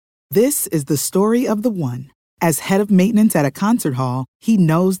This is the story of the one. As head of maintenance at a concert hall, he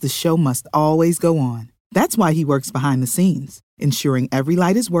knows the show must always go on. That's why he works behind the scenes, ensuring every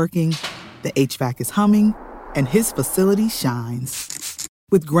light is working, the HVAC is humming, and his facility shines.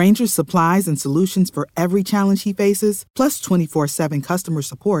 With Grainger's supplies and solutions for every challenge he faces, plus 24/7 customer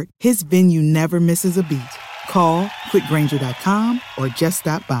support, his venue never misses a beat. Call quickgrainger.com or just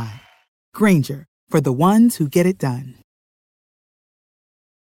stop by. Grainger, for the ones who get it done.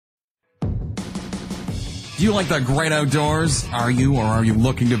 Do you like the great outdoors? Are you or are you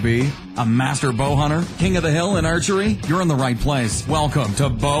looking to be a master bow hunter? King of the hill in archery? You're in the right place. Welcome to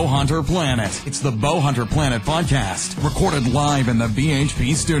Bow Hunter Planet. It's the Bow Hunter Planet podcast, recorded live in the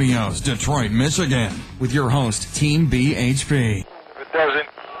BHP studios, Detroit, Michigan, with your host, Team BHP. If it doesn't,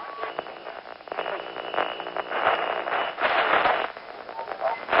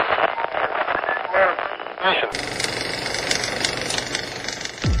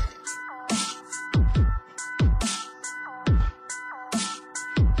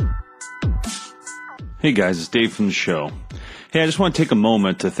 Hey guys, it's Dave from the show. Hey, I just want to take a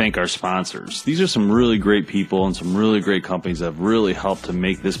moment to thank our sponsors. These are some really great people and some really great companies that have really helped to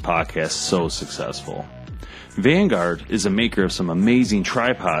make this podcast so successful. Vanguard is a maker of some amazing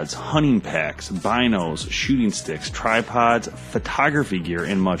tripods, hunting packs, binos, shooting sticks, tripods, photography gear,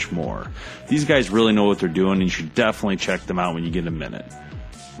 and much more. These guys really know what they're doing, and you should definitely check them out when you get a minute.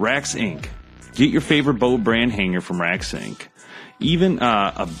 Rax Inc. Get your favorite bow brand hanger from Rax Inc. Even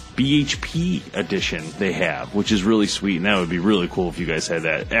a BHP edition they have, which is really sweet, and that would be really cool if you guys had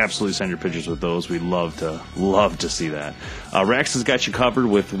that. Absolutely send your pictures with those. We'd love to see that. Rax has got you covered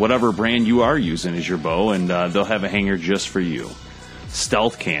with whatever brand you are using as your bow, and they'll have a hanger just for you.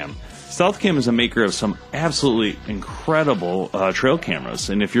 Stealth Cam. Stealth Cam is a maker of some absolutely incredible trail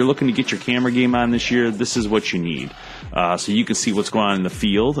cameras, and if you're looking to get your camera game on this year, this is what you need. So you can see what's going on in the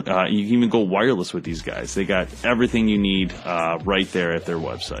field. You can even go wireless with these guys. They got everything you need right there at their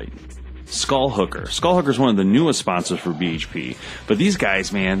website. Skull Hooker. Skull Hooker is one of the newest sponsors for BHP. But these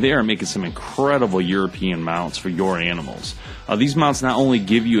guys, man, they are making some incredible European mounts for your animals. These mounts not only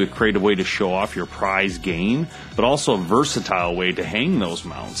give you a creative way to show off your prize game, but also a versatile way to hang those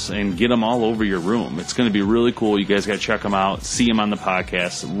mounts and get them all over your room. It's going to be really cool. You guys got to check them out, see them on the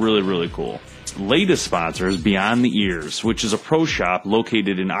podcast. Really, really cool. Latest sponsor is Beyond the Ears, which is a pro shop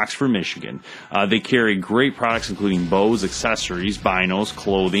located in Oxford, Michigan. They carry great products including bows, accessories, binos,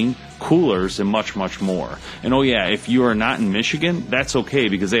 clothing, coolers, and much, much more. And oh yeah, if you are not in Michigan, that's okay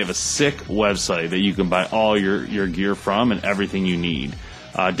because they have a sick website that you can buy all your gear from and everything you need.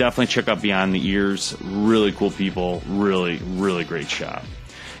 Definitely check out Beyond the Ears. Really cool people. Really, really great shop.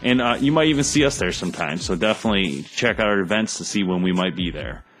 And you might even see us there sometime, so definitely check out our events to see when we might be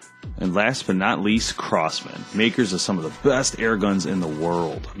there. And last but not least, Crossman, makers of some of the best air guns in the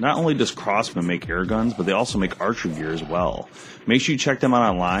world. Not only does Crossman make air guns, but they also make archery gear as well. Make sure you check them out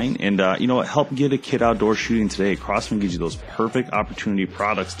online, and you know what? Help get a kid outdoor shooting today. Crossman gives you those perfect opportunity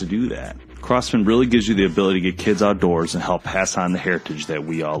products to do that. Crossman really gives you the ability to get kids outdoors and help pass on the heritage that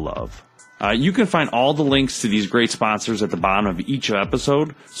we all love. You can find all the links to these great sponsors at the bottom of each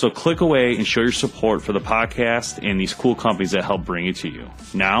episode, so click away and show your support for the podcast and these cool companies that help bring it to you.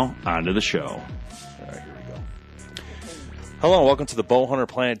 Now, on to the show. All right, here we go. Hello, and welcome to the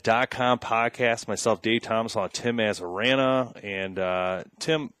BowhunterPlanet.com podcast. Myself, Dave Thomas, on Tim Mazarana. And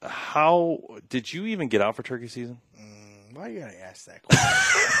Tim, how did you even get out for turkey season? Why are you going to ask that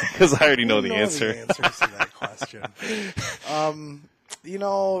question? Because I already know the answer. The answers to that question. You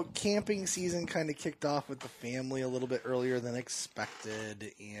know, camping season kind of kicked off with the family a little bit earlier than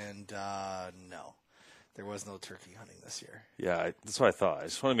expected, and no, there was no turkey hunting this year. Yeah, that's what I thought. I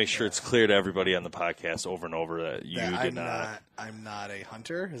just want to make sure it's clear to everybody on the podcast over and over that you did not. I'm not a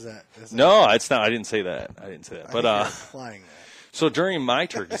hunter. Is that no, it's not. I didn't say that. But you're implying that. So during my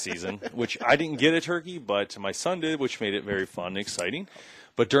turkey season, which I didn't get a turkey, but my son did, which made it very fun and exciting.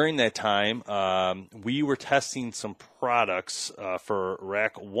 But during that time, we were testing some products for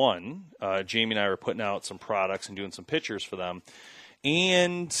Rack 1. Jamie and I were putting out some products and doing some pictures for them.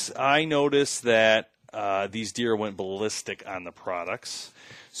 And I noticed that these deer went ballistic on the products.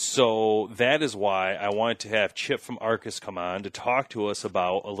 So that is why I wanted to have Chip from Arcus come on to talk to us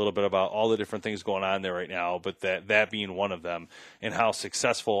about a little bit about all the different things going on there right now, but that being one of them, and how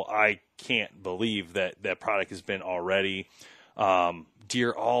successful I can't believe that product has been already.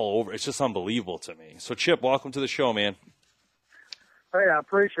 Deer all over. It's just unbelievable to me. So, Chip, welcome to the show, man. Hey, I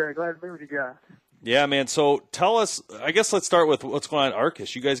appreciate it. Glad to be with you guys. Yeah, man. So tell us, I guess let's start with what's going on at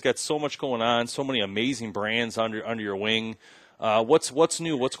Arcus. You guys got so much going on, so many amazing brands under your wing. What's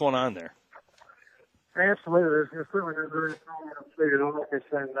new? What's going on there? Absolutely. There's really no very suited Arcus.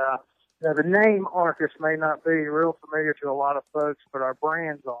 And the name Arcus may not be real familiar to a lot of folks, but our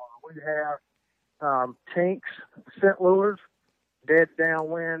brands are. We have Tinks scent lures, Dead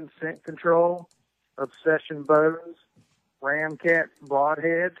Downwind scent control, Obsession bows, Ramcat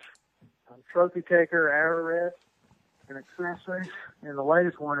broadheads, Trophy Taker arrow and accessories. And the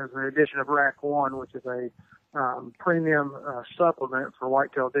latest one is the addition of Rack One, which is a premium supplement for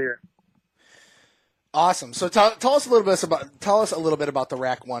whitetail deer. Awesome. So tell us a little bit about the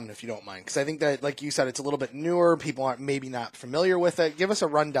Rack One, if you don't mind, because I think that, like you said, it's a little bit newer. People aren't maybe not familiar with it. Give us a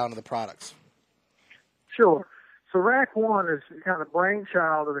rundown of the products. Sure. So Rack One is kind of the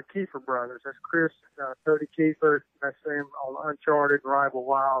brainchild of the Kiefer brothers. That's Chris, Cody Kiefer. That's him on Uncharted, Rival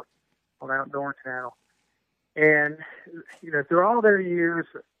Wild, on Outdoor Channel. And through all their years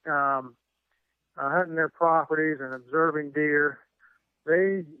hunting their properties and observing deer,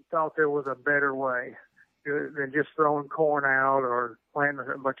 they thought there was a better way than just throwing corn out or planting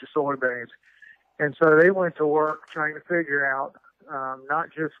a bunch of soybeans. And so they went to work trying to figure out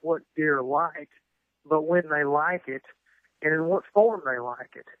not just what deer like, but when they like it and in what form they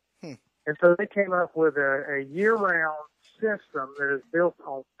like it. And so they came up with a year-round system that is built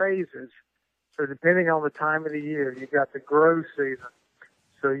on phases. So depending on the time of the year, you've got the grow season.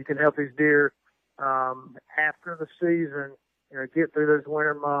 So you can help these deer after the season, get through those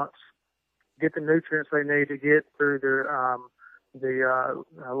winter months, get the nutrients they need to get through their the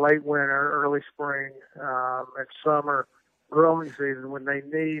late winter, early spring, and summer growing season when they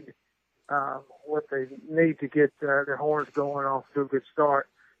need what they need to get their horns going off to a good start.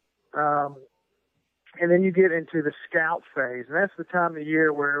 And then you get into the scout phase, and that's the time of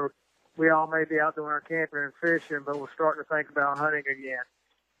year where we all may be out doing our camping and fishing, but we're starting to think about hunting again.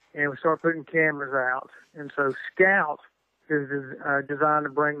 And we start putting cameras out. And so scout is designed to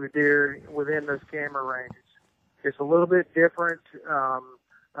bring the deer within those camera ranges. It's a little bit different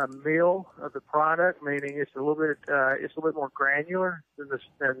a meal of the product, meaning it's a little bit more granular than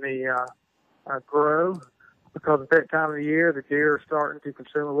the grow, because at that time of the year the deer are starting to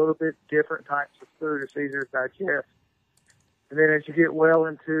consume a little bit different types of food. It's easier to digest. And then as you get well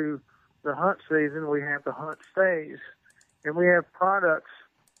into the hunt season, we have the hunt phase, and we have products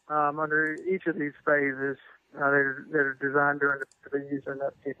under each of these phases that are designed during the use in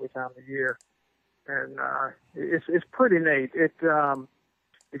that particular time of year. And it's pretty neat.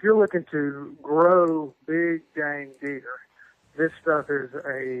 If you're looking to grow big game deer, this stuff is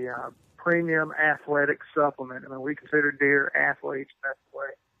a premium athletic supplement. I mean, we consider deer athletes. That's the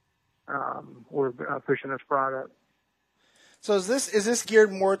way we're pushing this product. So is this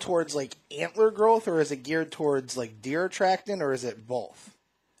geared more towards like antler growth, or is it geared towards like deer attractant, or is it both?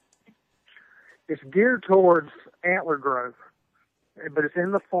 It's geared towards antler growth, but it's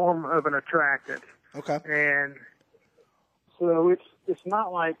in the form of an attractant. Okay. And so it's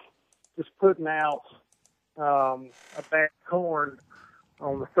not like just putting out a bag of corn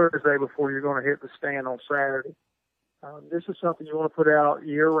on the Thursday before you're going to hit the stand on Saturday. This is something you want to put out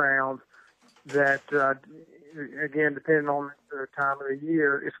year-round that, again, depending on the time of the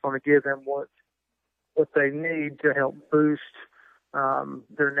year, it's going to give them what they need to help boost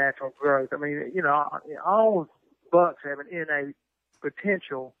their natural growth. I mean, all bucks have an innate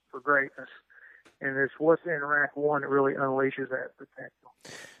potential for greatness, and it's what's in Rack One that really unleashes that potential.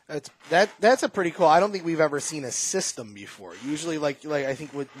 That's a pretty cool. I don't think we've ever seen a system before. Usually, like I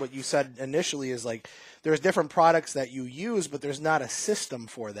think what you said initially is like there's different products that you use, but there's not a system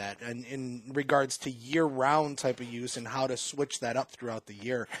for that. And in regards to year-round type of use and how to switch that up throughout the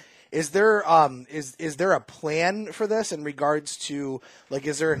year, is there a plan for this in regards to, like,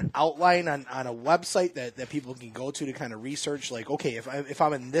 is there an outline on a website that people can go to kind of research, like, okay, if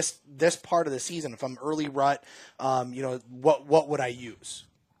I'm in this part of the season, if I'm early rut, what would I use?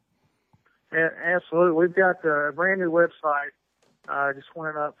 Absolutely. We've got a brand new website just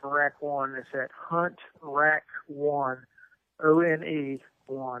went up for Rack One. It's at huntrack1,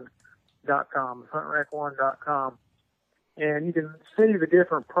 ONE1.com, huntrack1.com. And you can see the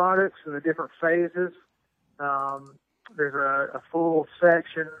different products and the different phases. There's a full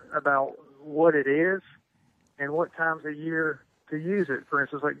section about what it is and what times of year to use it. For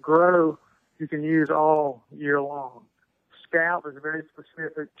instance, like grow, you can use all year long. Scout is very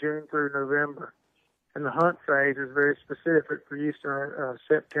specific, June through November. And the hunt phase is very specific for use during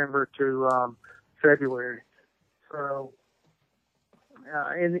September to February. So,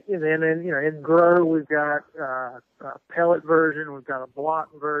 in grow, we've got a pellet version, we've got a block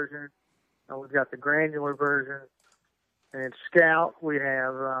version, and we've got the granular version. And in scout, we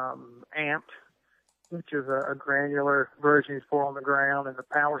have amped, which is a granular version you pour on the ground, and the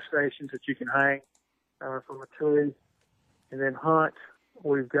power stations that you can hang. from a tree. And then hunt,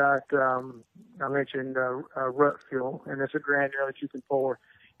 we've got, I mentioned rut fuel, and it's a granular that you can pour.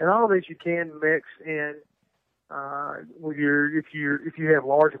 And all of these you can mix in with if you have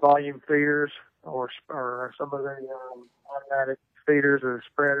large volume feeders or some of the automatic feeders or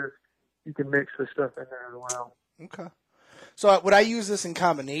spreaders, you can mix this stuff in there as well. Okay. So would I use this in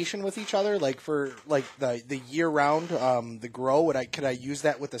combination with each other, like for like the year round, the grow? Could I use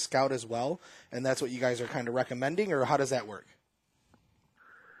that with the Scout as well? And that's what you guys are kind of recommending, or how does that work?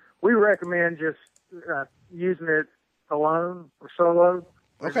 We recommend just using it alone or solo.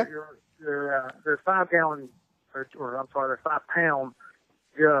 Okay. They're 5 gallon, they're 5 pound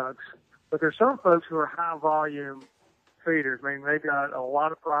jugs. But there's some folks who are high volume feeders. I mean, they've got a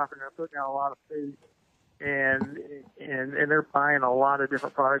lot of profit and they're putting out a lot of feed. And they're buying a lot of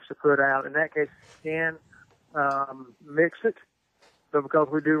different products to put out. In that case, you can mix it. But because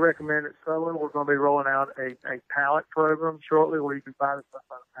we do recommend it solo, we're going to be rolling out a pallet program shortly where you can buy the stuff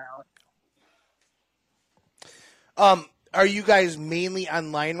on a pallet. Are you guys mainly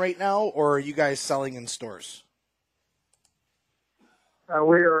online right now, or are you guys selling in stores?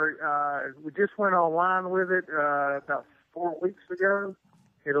 We just went online with it about 4 weeks ago.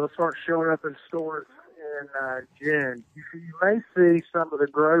 It'll start showing up in stores in June. You may see some of the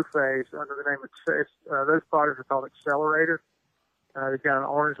grow phase under the name of those products are called Accelerator. They've got an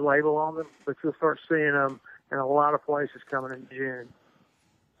orange label on them, but you'll start seeing them in a lot of places coming in June.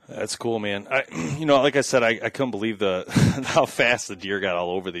 That's cool, man. Like I said, I couldn't believe how fast the deer got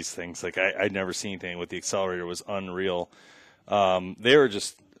all over these things. Like I'd never seen anything with the Accelerator. It was unreal. They were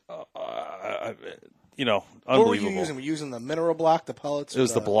just, unbelievable. What were you using? Were you using the mineral block, the pellets? It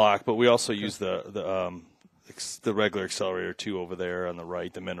was the block, but we also used the regular Accelerator too over there on the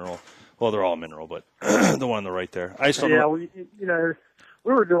right, the mineral. Well, they're all mineral, but the one on the right there. I just don't know. We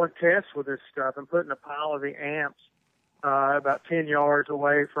were doing tests with this stuff and putting a pile of the amps about 10 yards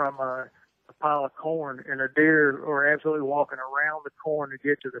away from a pile of corn, and the deer were absolutely walking around the corn to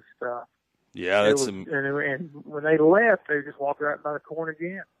get to the stuff. Yeah, and when they left, they just walked right by the corn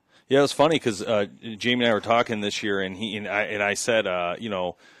again. Yeah, it was funny because Jamie and I were talking this year, and I said, are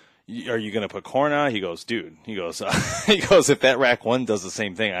you going to put corn on? He goes, dude. He goes, if that rack one does the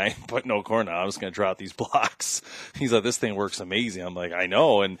same thing, I ain't put no corn on. I'm just going to drop these blocks. He's like, this thing works amazing. I'm like, I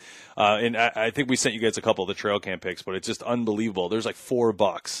know. And I think we sent you guys a couple of the trail cam pics, but it's just unbelievable. There's like 4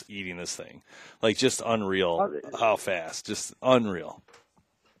 bucks eating this thing. Like just unreal how fast, just unreal.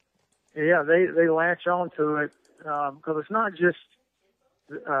 Yeah, they latch on to it because it's not just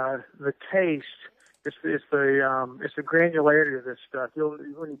the taste. It's the granularity of this stuff.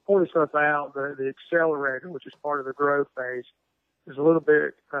 When you pour the stuff out, the Accelerator, which is part of the growth phase, is a little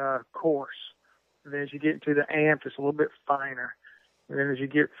bit coarse. And then as you get into the amp, it's a little bit finer. And then as you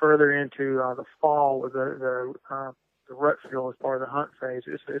get further into the fall with the rut fuel as part of the hunt phase,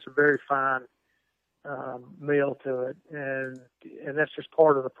 it's a very fine meal to it, and that's just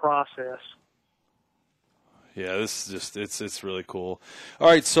part of the process. Yeah, this is just it's really cool. All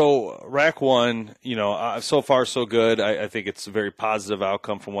right, so rack one, so far so good. I think it's a very positive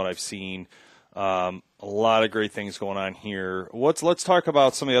outcome from what I've seen. A lot of great things going on here. Let's talk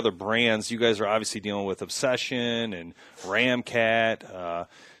about some of the other brands. You guys are obviously dealing with Obsession and Ramcat.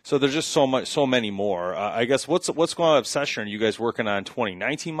 So there's just so many more. I guess what's going on with Obsession? Are you guys working on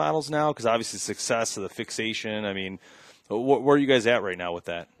 2019 models now? Because obviously success of the fixation. I mean, where are you guys at right now with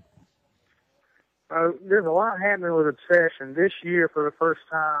that? There's a lot happening with Obsession. This year, for the first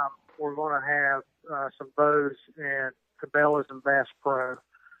time, we're going to have some bows and Cabela's and Bass Pro.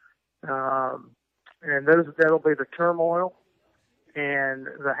 And that'll be the Turmoil and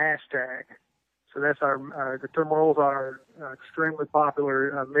the Hashtag. So that's the Turmoils are extremely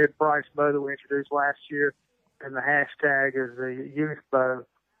popular mid-price bow that we introduced last year, and the Hashtag is the youth bow.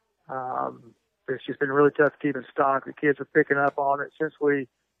 It's just been really tough to keep in stock. The kids are picking up on it since we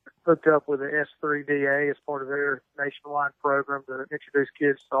hooked up with the S3DA as part of their nationwide program to introduce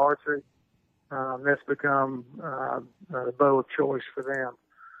kids to archery. That's become the bow of choice for them.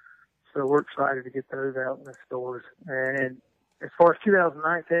 So we're excited to get those out in the stores. And as far as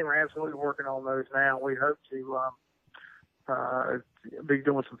 2019, we're absolutely working on those now. We hope to be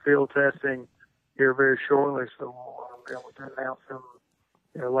doing some field testing here very shortly, so we'll be able to announce them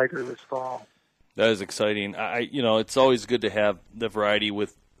later this fall. That is exciting. It's always good to have the variety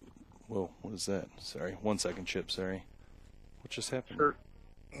with. Whoa, what is that? Sorry, 1 second, Chip. Sorry, what just happened? Sure.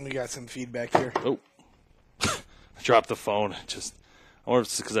 We got some feedback here. Oh, I dropped the phone. I wonder if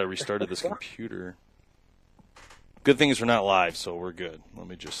it's because I restarted this computer. Good thing is we're not live, so we're good. Let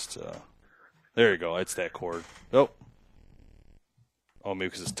me just. There you go. It's that cord. Oh, maybe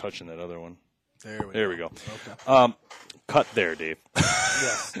because it's touching that other one. There we go. Okay. Cut there, Dave.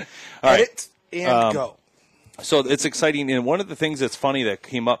 Yes. All right. Edit and go. So it's exciting, and one of the things that's funny that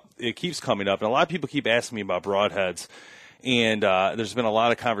came up, it keeps coming up, and a lot of people keep asking me about broadheads, and there's been a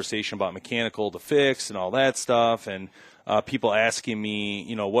lot of conversation about mechanical to fix and all that stuff, and people asking me,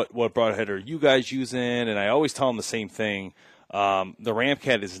 you know, what broadhead are you guys using, and I always tell them the same thing. The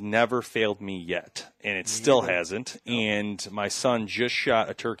Ramcat has never failed me yet, and it still hasn't. And my son just shot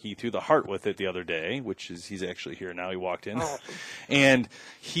a turkey through the heart with it the other day, which is, he's actually here now. He walked in. Awesome. And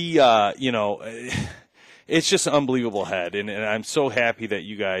he, you know, it's just an unbelievable head. And I'm so happy that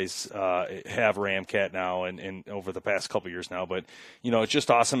you guys have Ramcat now and over the past couple of years now. But, you know, it's just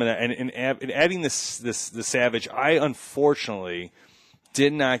awesome. And adding the Savage, I unfortunately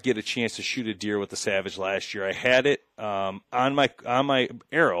did not get a chance to shoot a deer with the Savage last year. I had it on my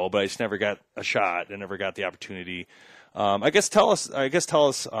arrow, but I just never got a shot. I never got the opportunity. I guess tell us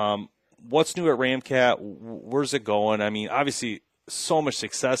what's new at Ramcat. Where's it going? I mean, obviously, so much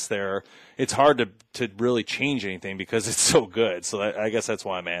success there. It's hard to really change anything because it's so good. So I guess that's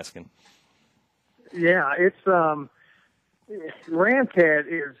why I'm asking. Yeah, it's Ramcat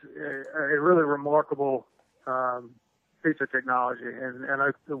is a really remarkable piece of technology, and I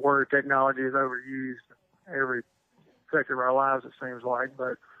know the word technology is overused every sector of our lives, it seems like.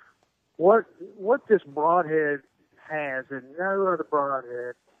 But what this broadhead has, and no other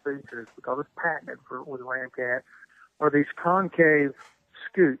broadhead features, because it's patented with Ramcat, are these concave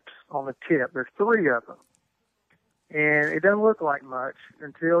scoops on the tip. There's 3 of them, and it doesn't look like much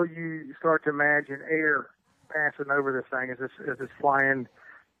until you start to imagine air passing over this thing as it's flying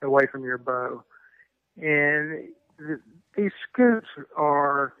away from your bow, and these scoops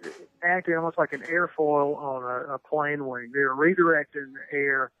are acting almost like an airfoil on a plane wing. They're redirecting the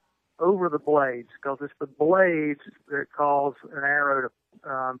air over the blades, because it's the blades that cause an arrow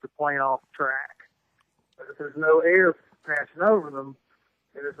to plane off track. But if there's no air passing over them,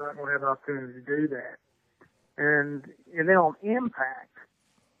 then it's not going to have an opportunity to do that. And then on impact,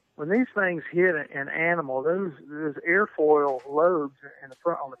 when these things hit an animal, those airfoil lobes in the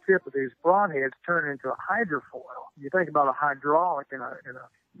front on the tip of these broadheads turn into a hydrofoil. You think about a hydraulic in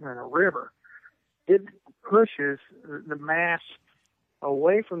a river. It pushes the mass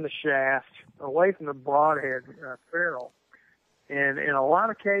away from the shaft, away from the broadhead ferrule. And in a lot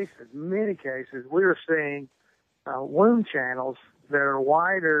of cases, many cases, we are seeing wound channels that are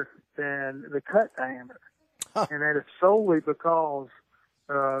wider than the cut diameter. Huh. And that is solely because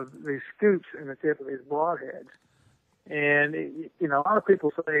these scoops in the tip of these broadheads. And, you know, a lot of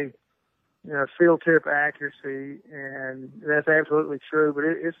people say, you know, field tip accuracy, and that's absolutely true, but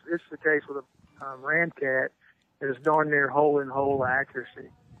it's the case with a Ramcat. It's darn near hole-in-hole accuracy.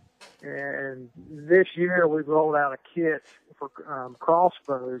 And this year we've rolled out a kit for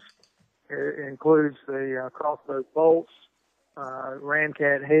crossbows. It includes the crossbow bolts,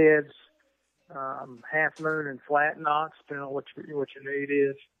 Ramcat heads, half moon and flat nocks, depending on what your need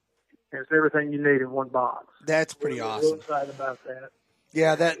is. And it's everything you need in one box. That's pretty awesome. We're excited about that.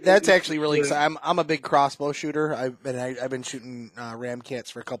 Yeah, that's actually really exciting. I'm a big crossbow shooter. I've been shooting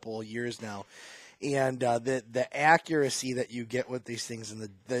Ramcats for a couple of years now. And the accuracy that you get with these things,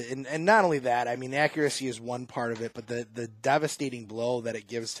 and not only that, I mean, accuracy is one part of it, but the devastating blow that it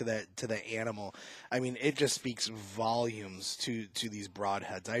gives to the animal, I mean, it just speaks volumes to these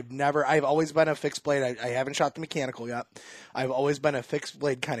broadheads. I've always been a fixed blade. I haven't shot the mechanical yet. I've always been a fixed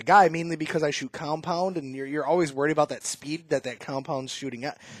blade kind of guy, mainly because I shoot compound, and you're always worried about that speed that compound's shooting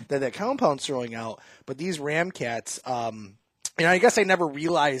at, that compound's throwing out. But these Ramcats, you know, I guess I never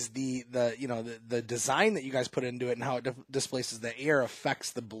realized the design that you guys put into it and how it displaces the air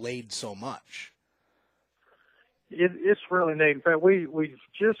affects the blade so much. It's really neat. In fact, we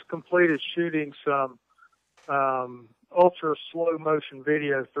just completed shooting some ultra slow motion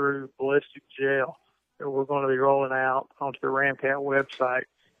video through Ballistic Gel that we're going to be rolling out onto the Ramcat website.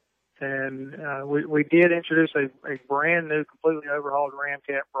 And we did introduce a brand new, completely overhauled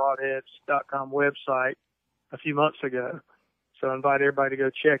RamcatBroadheads.com website a few months ago. So I invite everybody to go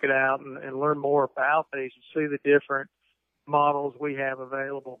check it out and learn more about these and see the different models we have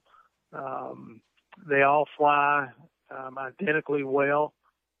available. They all fly identically well.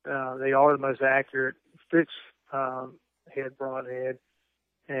 They are the most accurate fixed head broadhead.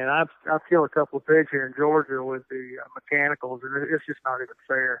 And I've killed a couple of pigs here in Georgia with the mechanicals, and it's just not even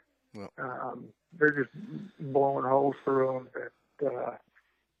fair. Well, they're just blowing holes through them.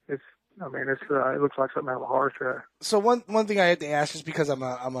 It looks like something out of a horror show. So one thing I had to ask, just because I'm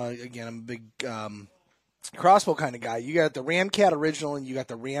a big crossbow kind of guy. You got the Ramcat original and you got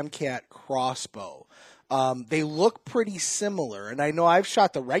the Ramcat crossbow. They look pretty similar, and I know I've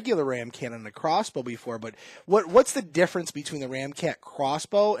shot the regular Ramcat and the crossbow before, but what's the difference between the Ramcat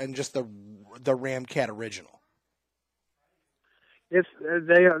crossbow and just the Ramcat original? They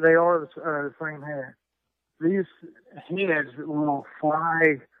are the same head. These heads will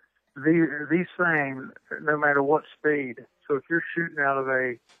fly the same no matter what speed. So if you're shooting out of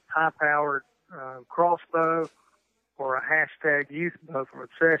a high-powered crossbow or a hashtag youth bow from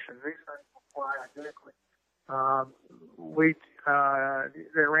Obsession, these things will fly identically.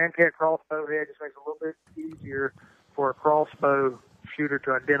 The Ramcat crossbow head just makes it a little bit easier for a crossbow shooter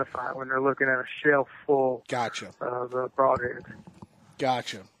to identify when they're looking at a shelf full of broadheads.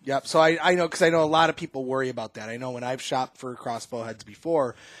 Gotcha. Yep. So I know, because I know a lot of people worry about that. I know when I've shot for crossbow heads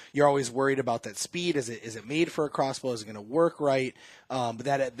before, you're always worried about that speed. Is it made for a crossbow? Is it going to work right? But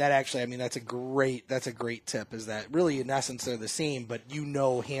that actually, I mean, that's a great tip. Is that really in essence they're the same, but you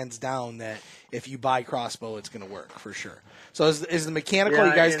know hands down that if you buy crossbow, it's going to work for sure. So is the mechanical?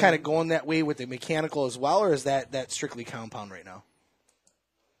 You guys kind of going that way with the mechanical as well, or is that strictly compound right now?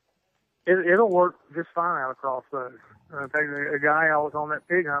 It'll work just fine out of crossbows. In fact, a guy I was on that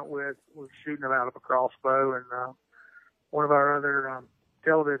pig hunt with was shooting him out of a crossbow, and one of our other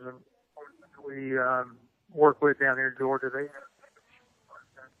television we work with down here in Georgia, they had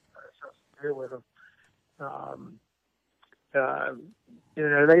something to do with them.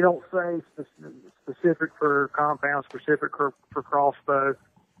 They don't say specific for compound, specific for crossbow.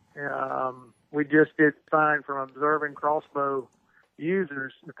 We just did find from observing crossbow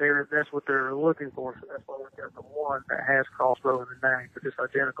users that that's what they're looking for. So that's why we got the one that has crossbow in the name, but it's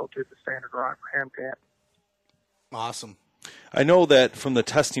identical to the standard rifle Ramcat. Awesome. I know that from the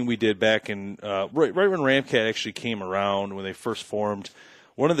testing we did back in right when Ramcat actually came around, when they first formed,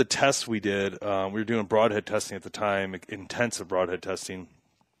 one of the tests we did, we were doing broadhead testing at the time, intensive broadhead testing,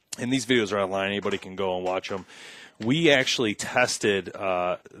 and these videos are online. Anybody can go and watch them. We actually tested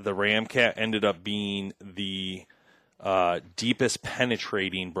the Ramcat, ended up being the deepest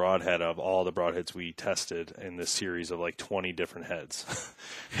penetrating broadhead of all the broadheads we tested in this series of like 20 different heads.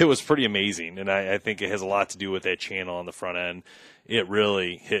 It was pretty amazing, and I think it has a lot to do with that channel on the front end. It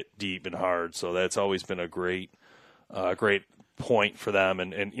really hit deep and hard, so that's always been a great point for them.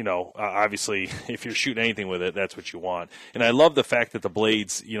 And obviously, if you're shooting anything with it, that's what you want. And I love the fact that the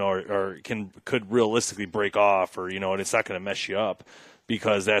blades, could realistically break off, or and it's not going to mess you up,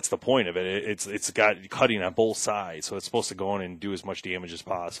 because that's the point of it. It's got cutting on both sides, so it's supposed to go in and do as much damage as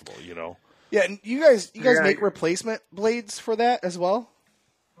possible. Yeah, and you guys make replacement blades for that as well?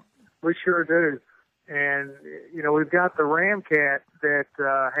 We sure do. And we've got the Ramcat that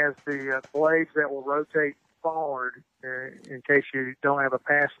has the blades that will rotate forward in case you don't have a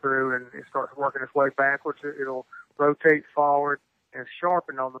pass through and it starts working its way backwards. It'll rotate forward and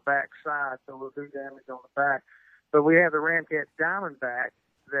sharpen on the back side, so it'll do damage on the back. But we have the Ramcat Diamondback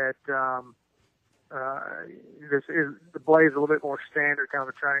that this is the blade's a little bit more standard, kind of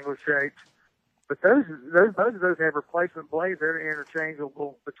a triangular shape. But both of those have replacement blades. They're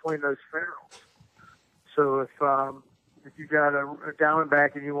interchangeable between those ferrules. So if you got a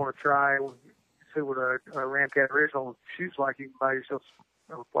Diamondback and you want to try see what a Ramcat original shoots like, you can buy yourself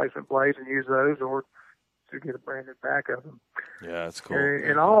replacement blades and use those, or to get a brand new back of them. Yeah, that's cool.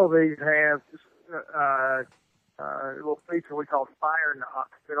 And all of these have a little feature we call fire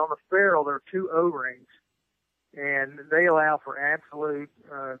knock. And on the ferrule, there are two O-rings, and they allow for absolute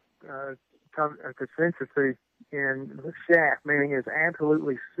consistency in the shaft, meaning it's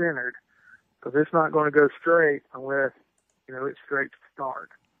absolutely centered, because it's not going to go straight unless it's straight to start.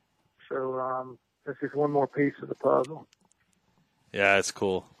 So that's just one more piece of the puzzle. Yeah, it's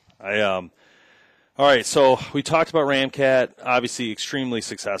cool. All right, so we talked about Ramcat, obviously extremely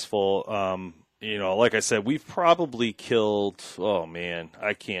successful. Like I said, we've probably killed, for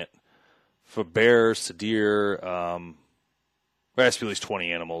bears to deer, there has to be at least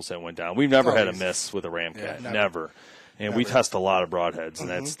 20 animals that went down. We've never had a miss with a Ramcat, never. And we test a lot of broadheads, and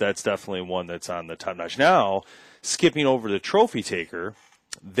that's definitely one that's on the top notch. Now, skipping over to Trophy Taker,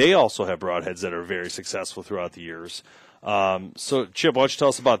 they also have broadheads that are very successful throughout the years. So, Chip, why don't you tell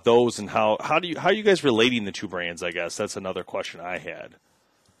us about those, and how are you guys relating the two brands, I guess? That's another question I had.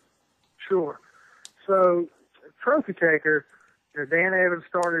 Sure. So, Trophy Taker, Dan Evans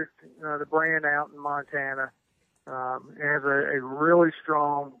started the brand out in Montana. It has a really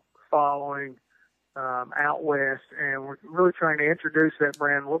strong following out west, and we're really trying to introduce that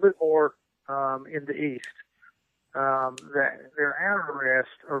brand a little bit more in the East. That their outer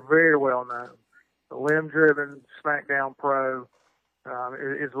rests are very well known. The limb-driven SmackDown Pro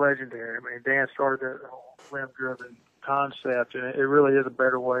is legendary. I mean, Dan started the whole limb-driven concept, and it really is a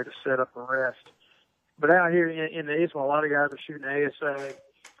better way to set up a rest. But out here in the East, a lot of guys are shooting ASA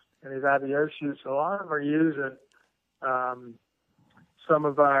and these IBO shoots. A lot of them are using some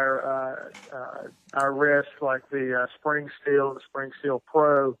of our rests, like the Spring Steel, the Spring Steel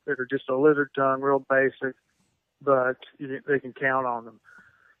Pro, that are just a lizard tongue, real basic, but they can count on them.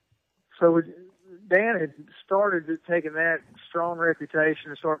 So Dan had started taking that strong reputation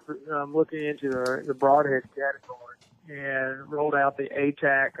and started looking into the broadhead category and rolled out the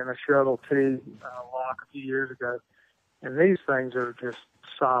ATAC and the Shuttle T lock a few years ago. And these things are just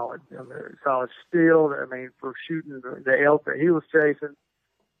solid. I mean, solid steel. I mean, for shooting the elk that he was chasing,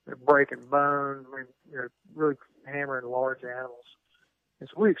 they're breaking bones. I mean, really hammering large animals. And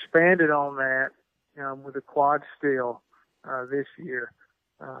so we expanded on that with the quad steel this year.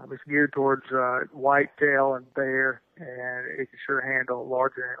 It's geared towards whitetail and bear, and it can sure handle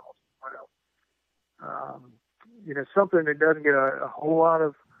larger animals as well. Something that doesn't get a whole lot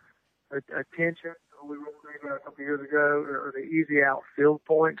of attention. We rolled a couple years ago, or the Easy Out field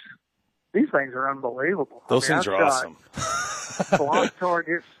points. These things are unbelievable. Those things are awesome. Block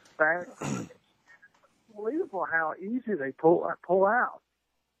targets back. It's unbelievable how easy they pull out.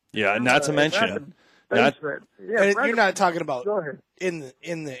 Yeah, not to mention. You're not talking about Go ahead.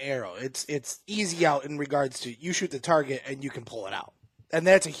 in the arrow. It's Easy Out in regards to you shoot the target and you can pull it out. And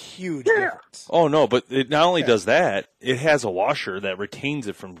that's a huge difference. Oh, no, but it not only does that, it has a washer that retains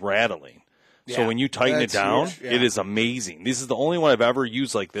it from rattling. So when you tighten it down, it is amazing. This is the only one I've ever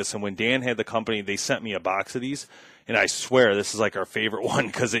used like this. And when Dan had the company, they sent me a box of these. And I swear this is like our favorite one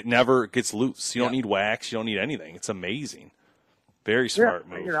because it never gets loose. You don't need wax. You don't need anything. It's amazing. Very smart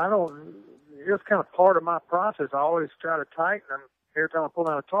move. It's kind of part of my process. I always try to tighten them every time I pull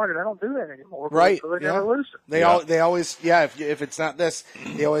out a target. I don't do that anymore. Right. So they never loosen. They always, if it's not this,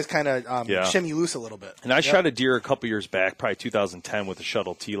 they always kind of shimmy loose a little bit. And I shot a deer a couple years back, probably 2010, with a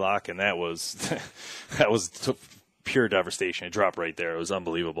Shuttle T-Lock, and that was pure devastation. It dropped right there. It was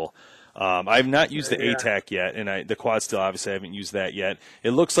unbelievable. I have not used the ATAC yet, and the quad steel, obviously, I haven't used that yet.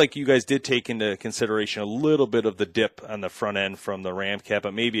 It looks like you guys did take into consideration a little bit of the dip on the front end from the Ramcat,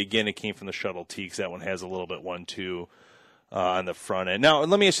 but maybe, again, it came from the Shuttle T because that one has a little bit 1-2 on the front end. Now,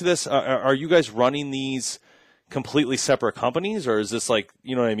 let me ask you this. Are you guys running these completely separate companies, or is this like,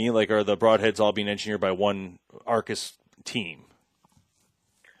 you know what I mean? Like, are the broadheads all being engineered by one Arcus team?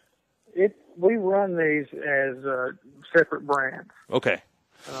 We run these as separate brands. Okay.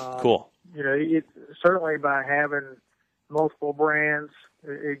 Cool. Certainly by having multiple brands,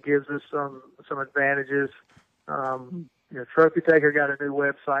 it gives us some advantages. Trophy Taker got a new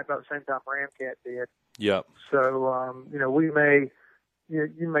website about the same time Ramcat did. Yep. So, we may,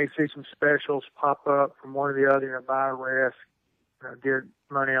 you may see some specials pop up from one or the other, buy a rest, get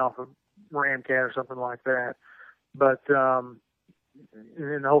money off of Ramcat or something like that. But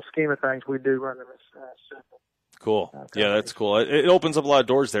in the whole scheme of things, we do run them as separate. Cool. Yeah, that's cool. It opens up a lot of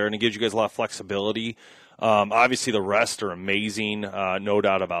doors there, and it gives you guys a lot of flexibility. Obviously, the rests are amazing, no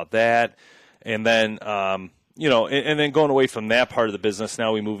doubt about that. And then, and then going away from that part of the business,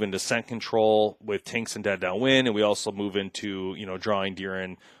 now we move into scent control with Tinks and Dead Downwind, and we also move into, drawing deer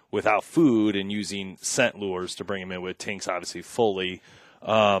in without food and using scent lures to bring them in with Tinks, obviously, fully.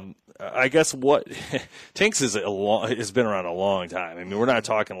 I guess Tinks has been around a long time. I mean, we're not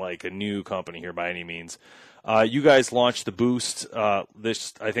talking like a new company here by any means. You guys launched the Boost.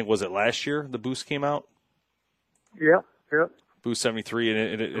 This, I think, was it last year? The Boost came out. Yep. Boost 73,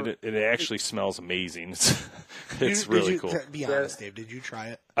 and it actually smells amazing. It's really cool. Be honest, Dave. Did you try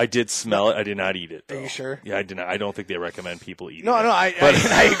it? I did smell it. I did not eat it, though. Are you sure? Yeah, I did not. I don't think they recommend people eat it. No,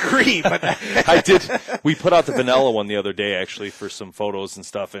 I agree. But I did. We put out the vanilla one the other day, actually, for some photos and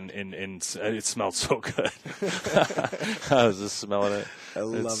stuff, and it smelled so good. I was just smelling it. I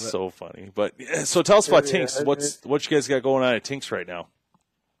love it. It's so funny. But so tell us about Tinks. What you guys got going on at Tinks right now?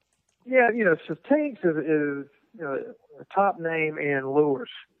 Yeah, so Tinks is a top name in lures.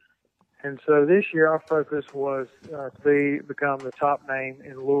 And so this year our focus was to become the top name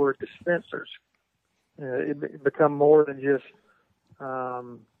in lure dispensers. It become more than just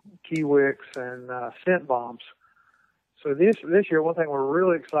key wicks and scent bombs. So this year, one thing we're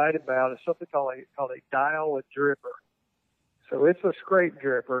really excited about is something called a dial a dripper. So it's a scrape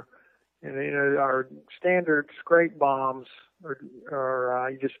dripper, and our standard scrape bombs are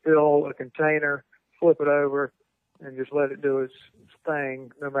you just fill a container, flip it over, and just let it do its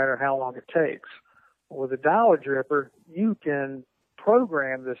thing no matter how long it takes. With a dial dripper, you can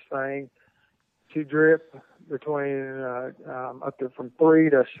program this thing to drip between up to from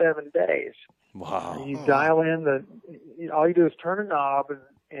 3 to 7 days. Wow. And you dial in all you do is turn a knob,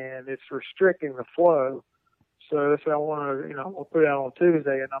 and it's restricting the flow. So if I want to, I'll put it out on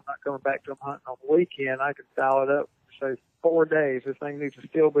Tuesday and I'm not coming back to them hunting on the weekend, I can dial it up, say 4 days. This thing needs to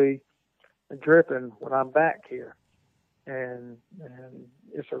still be dripping when I'm back here. And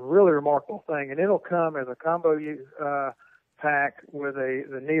it's a really remarkable thing. And it'll come as a combo pack with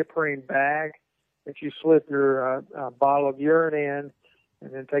the neoprene bag that you slip your bottle of urine in,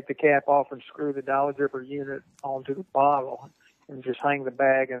 and then take the cap off and screw the Dollar Dripper unit onto the bottle and just hang the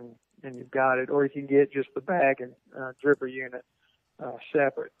bag and you've got it. Or you can get just the bag and dripper unit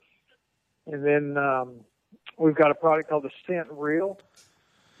separate. And then we've got a product called the Scent Reel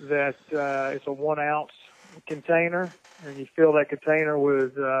that it's a 1 ounce container, and you fill that container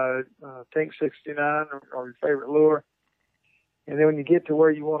with Tink 69 or your favorite lure. And then when you get to where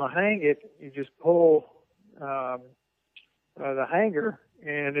you want to hang it, you just pull the hanger,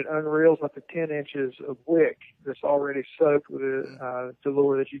 and it unreels up to 10 inches of wick that's already soaked with the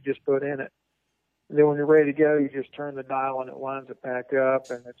lure that you just put in it. And then when you're ready to go, you just turn the dial and it winds it back up,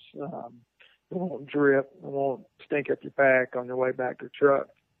 and it won't drip, it won't stink up your pack on your way back to the truck.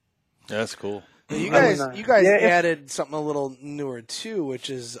 That's cool. You guys added something a little newer too, which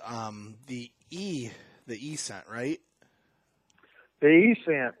is the E-Scent, right? The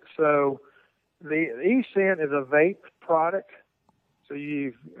E-Scent. So the E-Scent is a vape product. So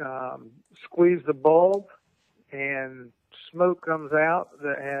you squeeze the bulb and smoke comes out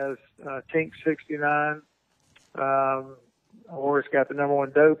that has Tink 69, or it's got the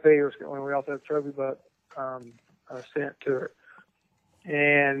 #1 Dopey, or we also have Trophy Buck scent to it.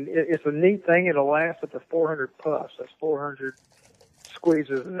 And it's a neat thing. It'll last up to 400 puffs. That's 400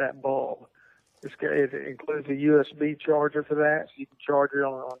 squeezes of that bulb. It includes a USB charger for that, so you can charge it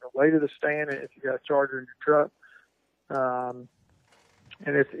on the way to the stand if you got a charger in your truck.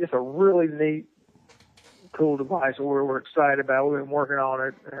 And it's a really neat, cool device. We're excited about it. We've been working on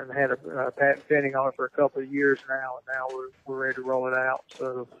it and had a patent pending on it for a couple of years now, and now we're ready to roll it out.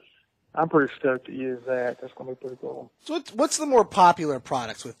 So I'm pretty stoked to use that. That's going to be pretty cool. So what's the more popular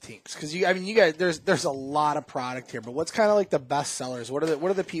products with Tinks? Because you guys, there's a lot of product here, but what's kind of like the best sellers? What's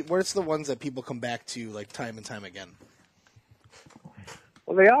the ones that people come back to like time and time again?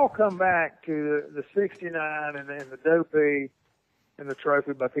 Well, they all come back to the 69 and the Dopey and the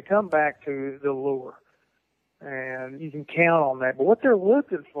Trophy, but they come back to the lure, and you can count on that. But what they're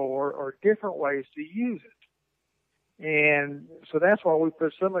looking for are different ways to use it. And so that's why we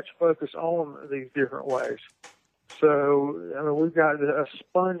put so much focus on these different ways. So, we've got a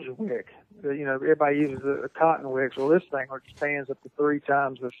sponge wick. Everybody uses a cotton wick. Well, this thing expands up to 3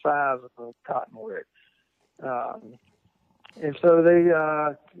 times the size of a cotton wick. And so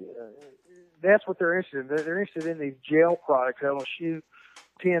that's what they're interested in. They're interested in these gel products that'll shoot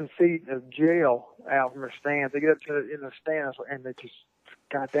 10 feet of gel out from their stands. They get up in the stands and they just,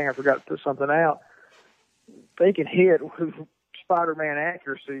 God dang, I forgot to put something out. They can hit with Spider-Man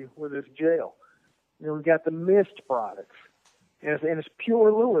accuracy with this gel. We've got the mist products, and it's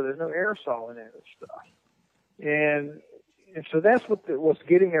pure lure. There's no aerosol in any of this stuff. And so that's what's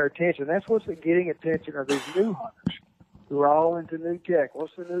getting their attention. That's what's getting attention of these new hunters who are all into new tech.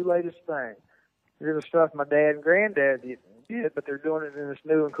 What's the new latest thing? Here's the stuff my dad and granddad did, but they're doing it in this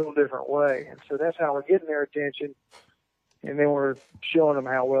new and cool different way. And so that's how we're getting their attention. And then we're showing them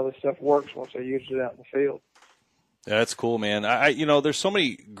how well this stuff works once they use it out in the field. Yeah, that's cool, man. There's so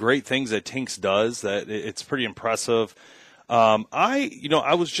many great things that Tinks does that it's pretty impressive.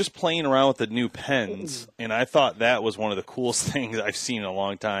 I was just playing around with the new pens, and I thought that was one of the coolest things I've seen in a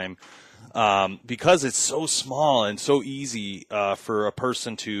long time, because it's so small and so easy for a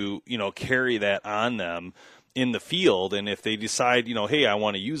person to, carry that on them in the field. And if they decide, hey, I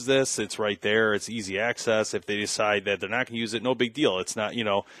want to use this, it's right there. It's easy access. If they decide that they're not going to use it, no big deal. It's not,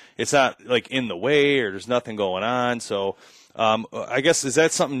 it's not like in the way or there's nothing going on. So I guess, is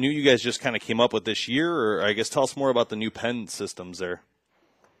that something new you guys just kind of came up with this year? Or I guess tell us more about the new pen systems there.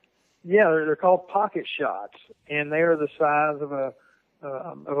 Yeah, they're called pocket shots, and they are the size of a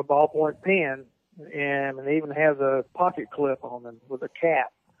ballpoint pen, and they even have a pocket clip on them with a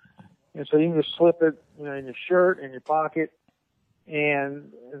cap. And so you can just slip it, in your shirt, in your pocket,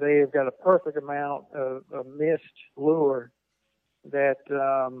 and they've got a perfect amount of mist lure that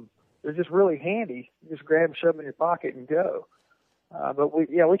they're just really handy. You just grab them, shove them in your pocket, and go. But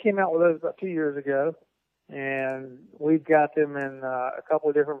we came out with those about 2 years ago, and we've got them in a couple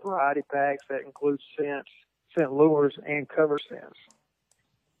of different variety packs that include scent lures and cover scents.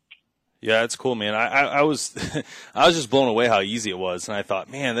 Yeah, it's cool, man. I was I was just blown away how easy it was, and I thought,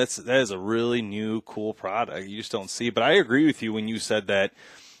 man, that is a really new, cool product. You just don't see. But I agree with you when you said that,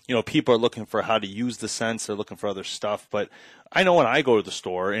 people are looking for how to use the scents. They're looking for other stuff. But I know when I go to the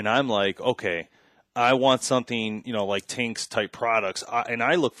store and I'm like, okay, I want something, like Tinks type products, and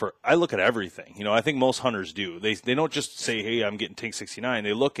I look at everything. I think most hunters do. They don't just say, "Hey, I'm getting Tink 69."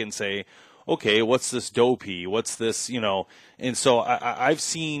 They look and say, "Okay, what's this dopey? What's this?" And so I've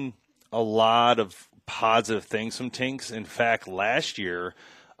seen a lot of positive things from Tinks. In fact, last year,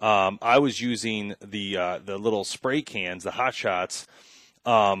 I was using the little spray cans, the Hot Shots,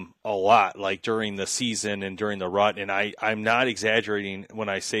 a lot, like during the season and during the rut, and I'm not exaggerating when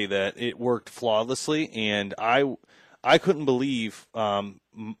I say that it worked flawlessly, and I couldn't believe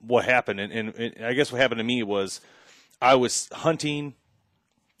what happened, and I guess what happened to me was I was hunting,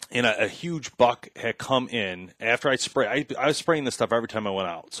 and a huge buck had come in after I'd spray. I was spraying this stuff every time I went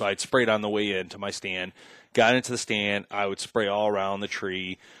out, so I'd spray it on the way into my stand, got into the stand, I would spray all around the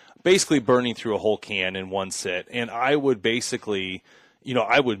tree, basically burning through a whole can in one sit, and I would basically,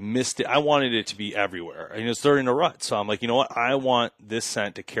 I would mist it. I wanted it to be everywhere. And it was during the rut. So I'm like, you know what? I want this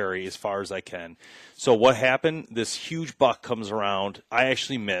scent to carry as far as I can. So what happened? This huge buck comes around. I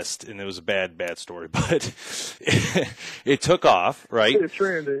actually missed, and it was a bad story. But it took off, right?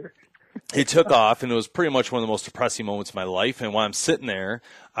 It took off, and it was pretty much one of the most depressing moments of my life. And while I'm sitting there,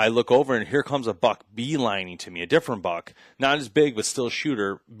 I look over, and here comes a buck beelining to me, a different buck. Not as big, but still a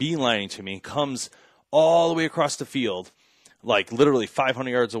shooter, beelining to me, comes all the way across the field, like literally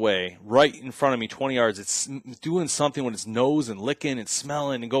 500 yards away, right in front of me, 20 yards. It's doing something with its nose and licking and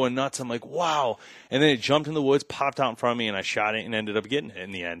smelling and going nuts. I'm like, wow. And then it jumped in the woods, popped out in front of me, and I shot it and ended up getting it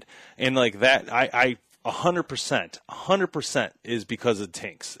in the end. And like that, I 100% is because of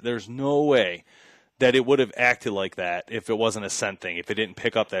Tinks. There's no way that it would have acted like that if it wasn't a scent thing, if it didn't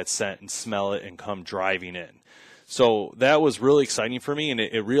pick up that scent and smell it and come driving in. So that was really exciting for me, and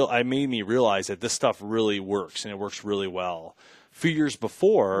it made me realize that this stuff really works, and it works really well. A few years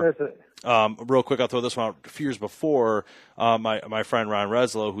before, real quick, I'll throw this one out. A few years before, my friend Ron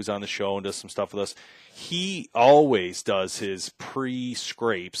Reslow, who's on the show and does some stuff with us, he always does his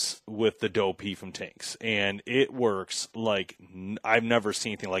pre-scrapes with the doe pee from Tinks, and it works like I've never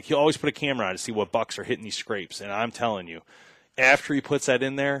seen anything like. He'll always put a camera on to see what bucks are hitting these scrapes, and I'm telling you, after he puts that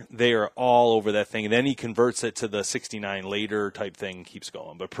in there, they are all over that thing. And then he converts it to the 69 later type thing and keeps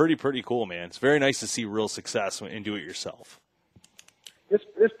going. But pretty cool, man. It's very nice to see real success and do it yourself.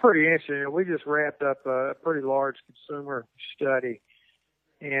 It's pretty interesting. We just wrapped up a pretty large consumer study.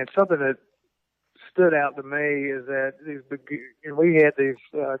 And something that stood out to me is that we had these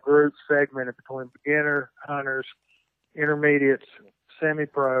groups segmented between beginner, hunters, intermediates,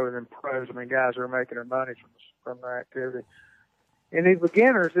 semi-pro, and then pros. I mean, guys who are making their money from their activity. And these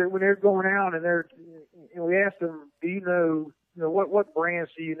beginners, when they're going out and we asked them, do you know what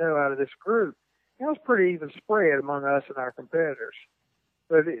brands do you know out of this group? It was pretty even spread among us and our competitors.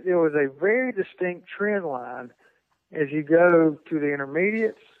 But there was a very distinct trend line as you go to the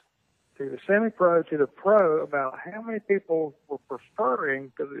intermediates, to the semi-pro, to the pro, about how many people were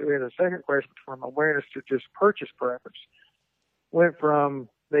preferring, because we had a second question from awareness to just purchase preference, went from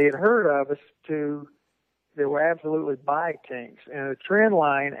they had heard of us to they were absolutely buy Tinks. And the trend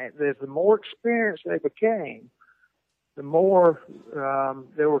line, as the more experienced they became, the more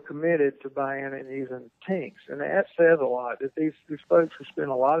they were committed to buying and using Tinks. And that says a lot, that these folks who spend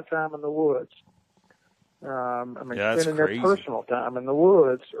a lot of time in the woods, spending their personal time in the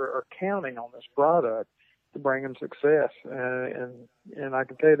woods are counting on this product to bring them success. And I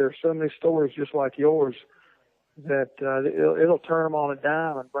can tell you there's so many stories just like yours that it'll turn them on a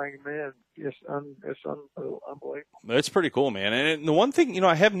dime and bring them in. It's unbelievable. It's pretty cool, man. And the one thing,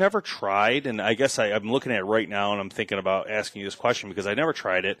 I have never tried, and I guess I'm looking at it right now, and I'm thinking about asking you this question because I never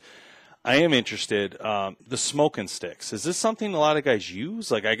tried it. I am interested. The smoking sticks. Is this something a lot of guys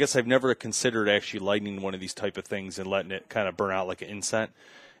use? Like, I guess I've never considered actually lighting one of these type of things and letting it kind of burn out like an incense.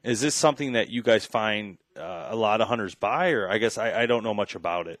 Is this something that you guys find a lot of hunters buy, or I guess I don't know much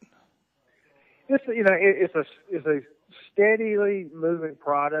about it? It's a steadily moving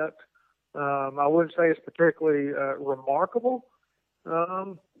product. I wouldn't say it's particularly remarkable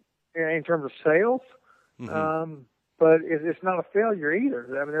in terms of sales, but it's not a failure either.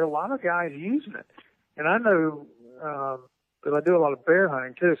 I mean, there are a lot of guys using it, and I know because I do a lot of bear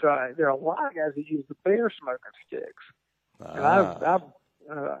hunting too. So there are a lot of guys that use the bear smoking sticks, and I've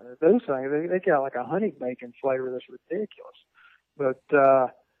those things they got like a honey bacon flavor that's ridiculous, but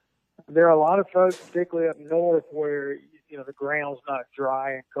there are a lot of folks, particularly up north, where the ground's not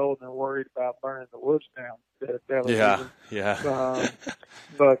dry and cold, and they're worried about burning the woods down.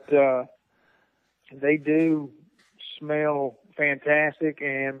 But they do smell fantastic,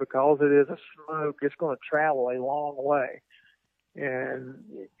 and because it is a smoke, it's going to travel a long way. And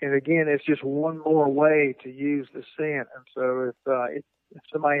again, it's just one more way to use the scent. And so if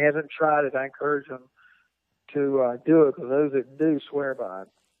somebody hasn't tried it, I encourage them to do it, because those that do swear by it.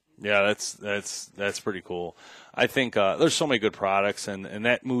 Yeah, that's pretty cool. I think there's so many good products, and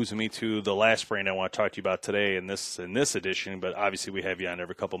that moves me to the last brand I want to talk to you about today in this edition. But obviously, we have you on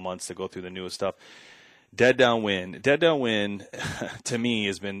every couple months to go through the newest stuff. Dead Downwind. Dead Downwind, to me,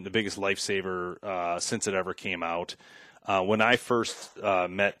 has been the biggest lifesaver since it ever came out. When I first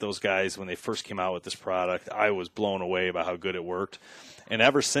met those guys, when they first came out with this product, I was blown away by how good it worked. And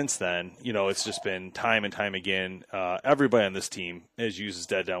ever since then, it's just been time and time again. Everybody on this team uses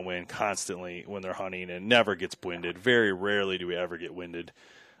Dead Downwind constantly when they're hunting and never gets winded. Very rarely do we ever get winded.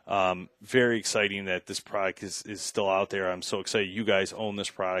 Very exciting that this product is still out there. I'm so excited you guys own this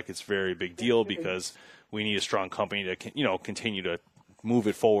product. It's a very big deal because we need a strong company to continue to move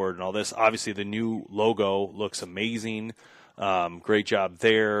it forward and all this. Obviously, the new logo looks amazing. Great job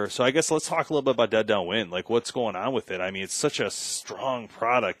there. So I guess let's talk a little bit about Dead Downwind. Like, what's going on with it? I mean, it's such a strong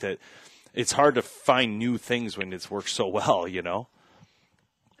product that it's hard to find new things when it's worked so well, Yeah,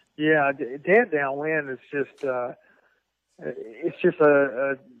 Dead Downwind is just it's just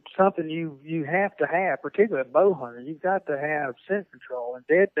a something you have to have, particularly a bow hunter. You've got to have scent control, and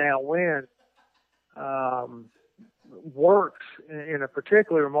Dead Downwind works in a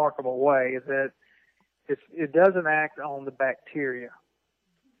particularly remarkable way that it doesn't act on the bacteria.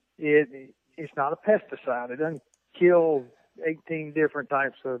 It's not a pesticide. It doesn't kill 18 different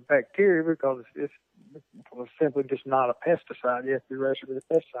types of bacteria because it's simply just not a pesticide. You have to be registered with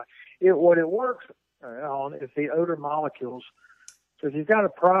a pesticide. What it works on is the odor molecules. So if you've got a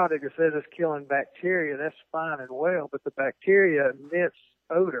product that says it's killing bacteria, that's fine and well, but the bacteria emits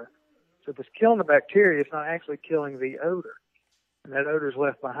odor. So if it's killing the bacteria, it's not actually killing the odor. And that odor is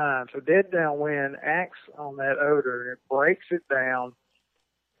left behind. So Dead Downwind acts on that odor. It breaks it down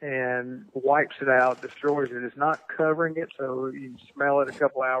and wipes it out, destroys it. It's not covering it, so you smell it a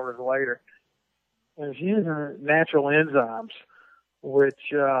couple hours later. And it's using natural enzymes,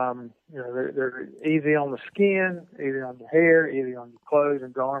 which they're easy on the skin, easy on the hair, easy on your clothes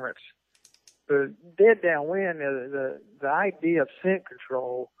and garments. The Dead Downwind, the idea of scent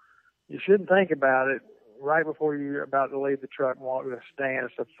control, you shouldn't think about it right before you're about to leave the truck and walk to the stand.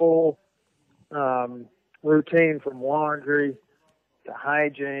 It's a full routine from laundry to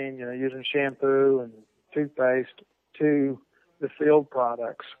hygiene, using shampoo and toothpaste to the field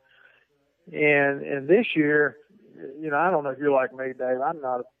products. And this year, I don't know if you're like me, Dave. I'm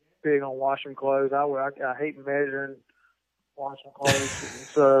not big on washing clothes. I hate measuring washing clothes.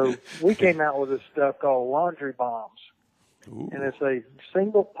 So we came out with this stuff called Laundry Bombs. Ooh. And it's a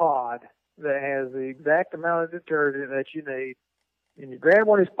single pod that has the exact amount of detergent that you need. And you grab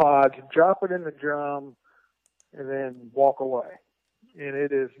one of these pods, drop it in the drum, and then walk away. And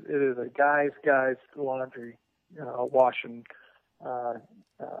it is a guy's laundry washing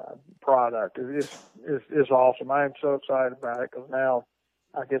product. It's awesome. I am so excited about it because now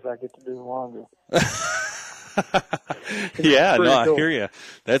I guess I get to do laundry. Yeah, no, cool. I hear you.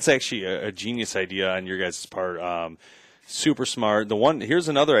 That's actually a genius idea on your guys' part. Super smart. Here's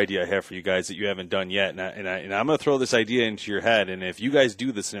another idea I have for you guys that you haven't done yet, and I'm going to throw this idea into your head. And if you guys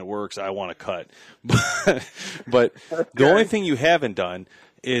do this and it works, I want to cut. But okay. The only thing you haven't done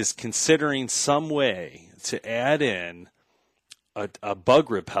is considering some way to add in a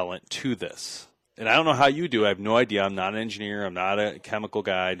bug repellent to this. And I don't know how you do. I have no idea. I'm not an engineer. I'm not a chemical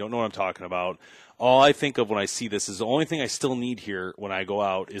guy. I don't know what I'm talking about. All I think of when I see this is the only thing I still need here when I go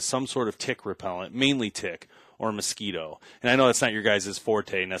out is some sort of tick repellent, mainly tick or mosquito. And I know that's not your guys'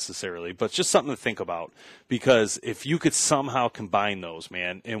 forte necessarily, but just something to think about. Because if you could somehow combine those,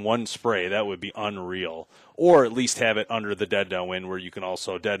 man, in one spray, that would be unreal. Or at least have it under the Dead Downwind where you can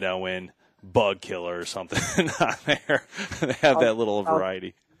also Dead Downwind bug killer or something on there. Have that little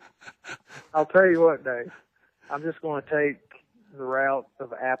variety. I'll tell you what, Dave. I'm just going to take the route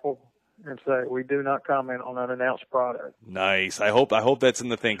of Apple and say we do not comment on unannounced product. Nice. I hope that's in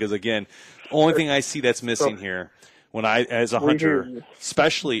the thing because again, only thing I see that's missing here when I, as a hunter,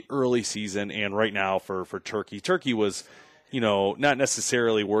 especially early season and right now for turkey. Turkey was, not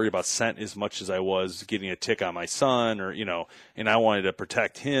necessarily worried about scent as much as I was getting a tick on my son or, and I wanted to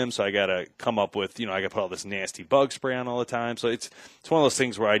protect him. So I got to come up with, I got to put all this nasty bug spray on all the time. So it's one of those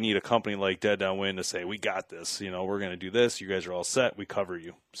things where I need a company like Dead Downwind to say, we got this, we're going to do this. You guys are all set. We cover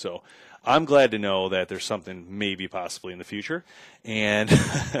you. So I'm glad to know that there's something maybe possibly in the future. And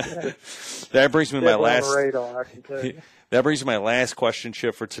that brings me to my last radar, I can tell you. That brings me to my last question,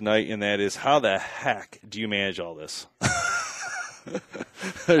 Chip, for tonight, and that is how the heck do you manage all this?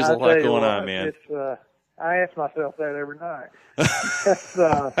 There's a lot going on, man. I ask myself that every night. It's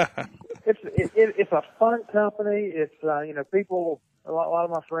a fun company. It's people a lot of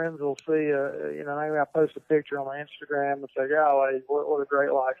my friends will see, maybe I post a picture on my Instagram and say, "Golly, what a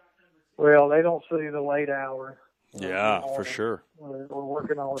great life." Well, they don't see the late hours. Yeah, for sure. We're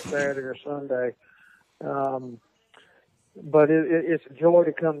working on a Saturday or Sunday. But it's a joy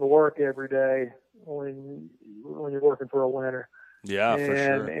to come to work every day when you're working for a winner. Yeah, for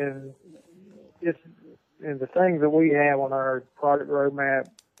sure. And the things that we have on our product roadmap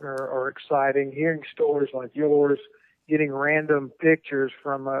are exciting. Hearing stories like yours, getting random pictures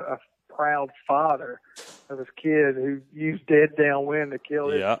from a proud father of his kid who used dead downwind to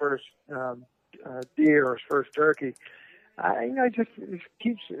kill his first deer or his first turkey. It just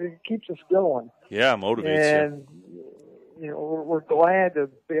keeps us going. Yeah, motivates and, we're glad to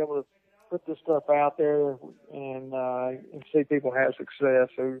be able to put this stuff out there and see people have success.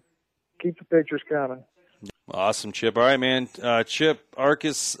 So keep the pictures coming. Awesome, Chip. All right, man. Chip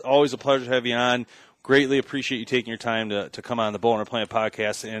Arcus, always a pleasure to have you on. Greatly appreciate you taking your time to come on the Bowhunter Planet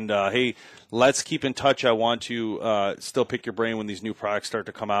podcast. And, hey, let's keep in touch. I want to still pick your brain when these new products start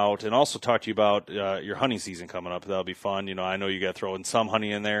to come out, and also talk to you about your hunting season coming up. That'll be fun. I know you got to throw in some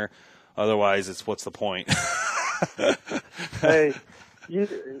hunting in there. Otherwise, what's the point? Hey,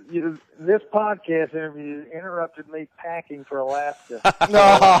 this podcast interview interrupted me packing for Alaska.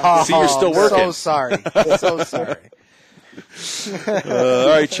 No, see, you're still working. So sorry. So sorry. All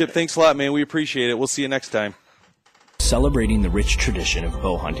right, Chip, thanks a lot, man. We appreciate it. We'll see you next time. Celebrating the rich tradition of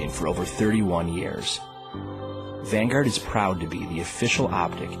bow hunting for over 31 years, Vanguard is proud to be the official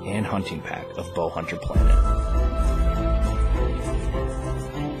optic and hunting pack of Bowhunter Planet.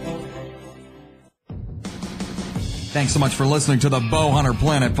 Thanks so much for listening to the Bowhunter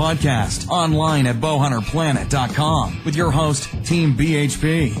Planet podcast, online at bowhunterplanet.com with your host, Team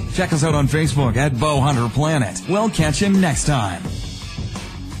BHP. Check us out on Facebook at Bowhunter Planet. We'll catch you next time.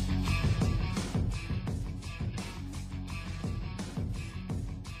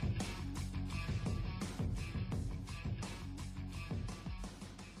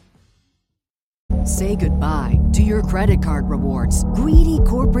 Say goodbye to your credit card rewards. Greedy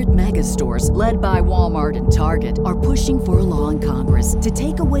corporate mega stores, led by Walmart and Target, are pushing for a law in Congress to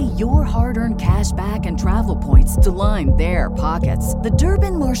take away your hard-earned cash back and travel points to line their pockets. The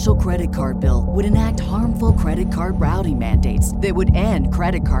Durbin-Marshall credit card bill would enact harmful credit card routing mandates that would end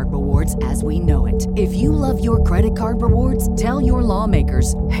credit card rewards as we know it. If you love your credit card rewards, tell your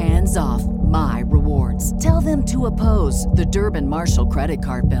lawmakers, hands off my rewards. Tell them to oppose the Durbin-Marshall credit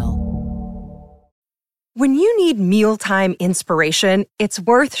card bill. When you need mealtime inspiration, it's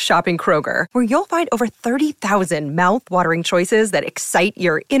worth shopping Kroger, where you'll find over 30,000 mouth-watering choices that excite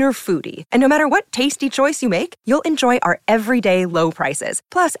your inner foodie. And no matter what tasty choice you make, you'll enjoy our everyday low prices,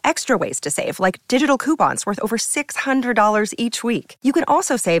 plus extra ways to save, like digital coupons worth over $600 each week. You can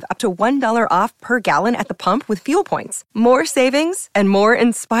also save up to $1 off per gallon at the pump with fuel points. More savings and more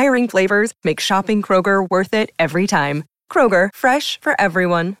inspiring flavors make shopping Kroger worth it every time. Kroger, fresh for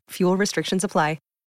everyone. Fuel restrictions apply.